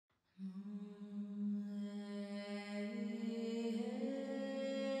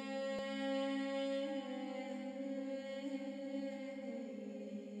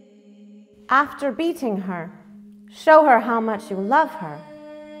After beating her, show her how much you love her,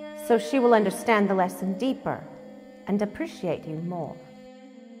 so she will understand the lesson deeper and appreciate you more.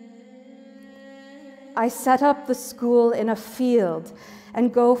 I set up the school in a field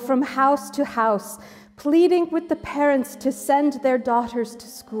and go from house to house, pleading with the parents to send their daughters to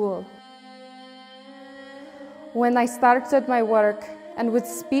school. When I started my work and would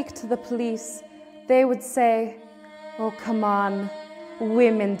speak to the police, they would say, "Oh, come on,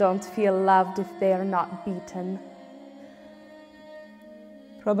 women don't feel loved if they are not beaten."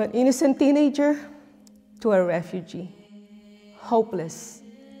 From an innocent teenager to a refugee, hopeless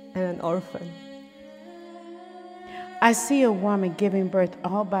and an orphan. I see a woman giving birth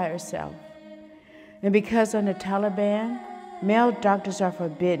all by herself. And because under Taliban, male doctors are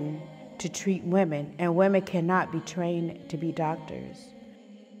forbidden to treat women, and women cannot be trained to be doctors.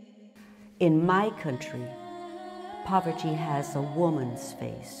 In my country, poverty has a woman's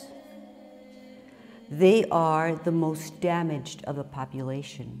face. They are the most damaged of the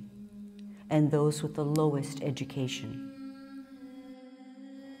population and those with the lowest education.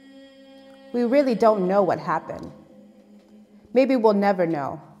 We really don't know what happened. Maybe we'll never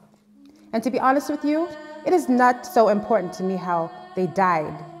know. And to be honest with you, it is not so important to me how they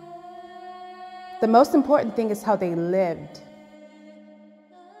died. The most important thing is how they lived.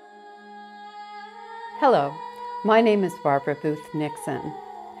 Hello, my name is Barbara Booth Nixon.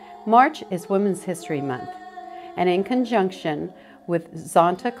 March is Women's History Month, and in conjunction with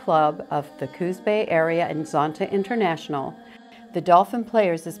Zonta Club of the Coos Bay area and Zonta International, the Dolphin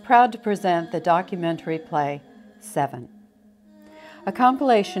Players is proud to present the documentary play, 7. A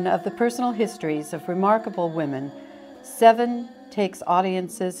compilation of the personal histories of remarkable women, 7 takes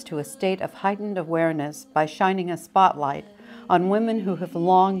audiences to a state of heightened awareness by shining a spotlight on women who have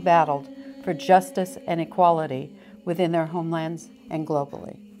long battled for justice and equality within their homelands and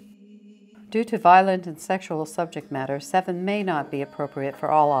globally. Due to violent and sexual subject matter, 7 may not be appropriate for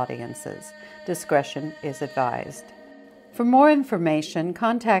all audiences. Discretion is advised. For more information,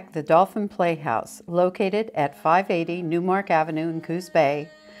 contact the Dolphin Playhouse, located at 580 Newmark Avenue in Coos Bay,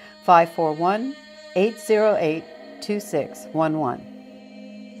 541-808-2611.